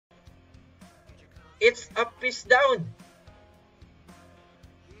It's a piece down.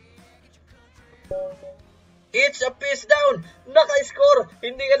 It's a piece down. Naka-score.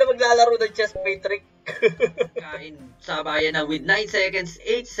 Hindi ka na maglalaro ng chess matrix. Kain sa bayan na with 9 seconds,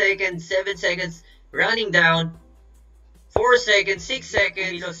 8 seconds, 7 seconds, running down, 4 seconds, 6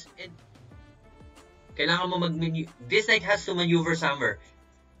 seconds. And kailangan mo this knight has to maneuver somewhere.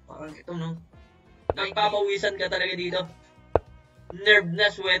 Parang ito, no? Nagpapawisan ka talaga dito. Nerve na,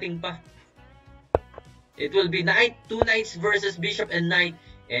 sweating pa. It will be knight, 2 knights versus bishop and knight.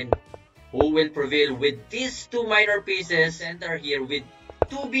 And who will prevail with these 2 minor pieces? Center here with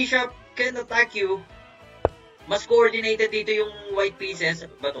 2 bishop can attack you. Mas coordinated dito yung white pieces.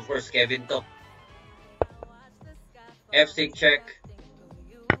 But of course, Kevin to. F6 check.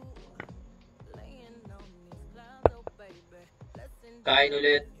 Kain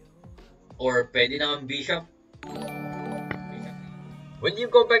ulit. Or pwede na ang bishop. When you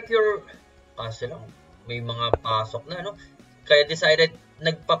go back to your... Kaso lang, may mga pasok na, no? Kaya decided,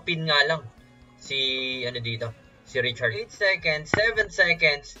 nagpapin nga lang si, dito, si Richard. 8 seconds, 7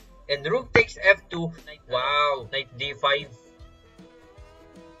 seconds, and rook takes f2. Wow, knight d5.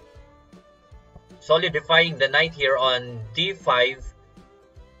 Solidifying the knight here on d5.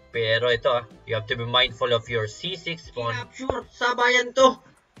 Pero ito, you have to be mindful of your c6 pawn. Capture, sabayan to.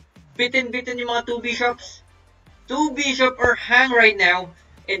 Bitin-bitin yung mga 2 bishops. 2 bishop are hang right now.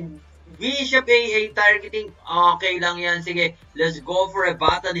 And bishop a8 targeting. Okay lang yan. Sige, let's go for a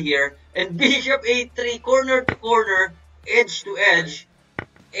battle here. And bishop a3, corner to corner, edge to edge.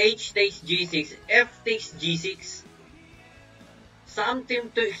 H takes g6, F takes g6. Something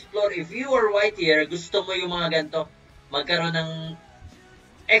to explore. If you are white here, gusto mo yung mga ganito, magkaroon ng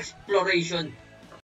exploration.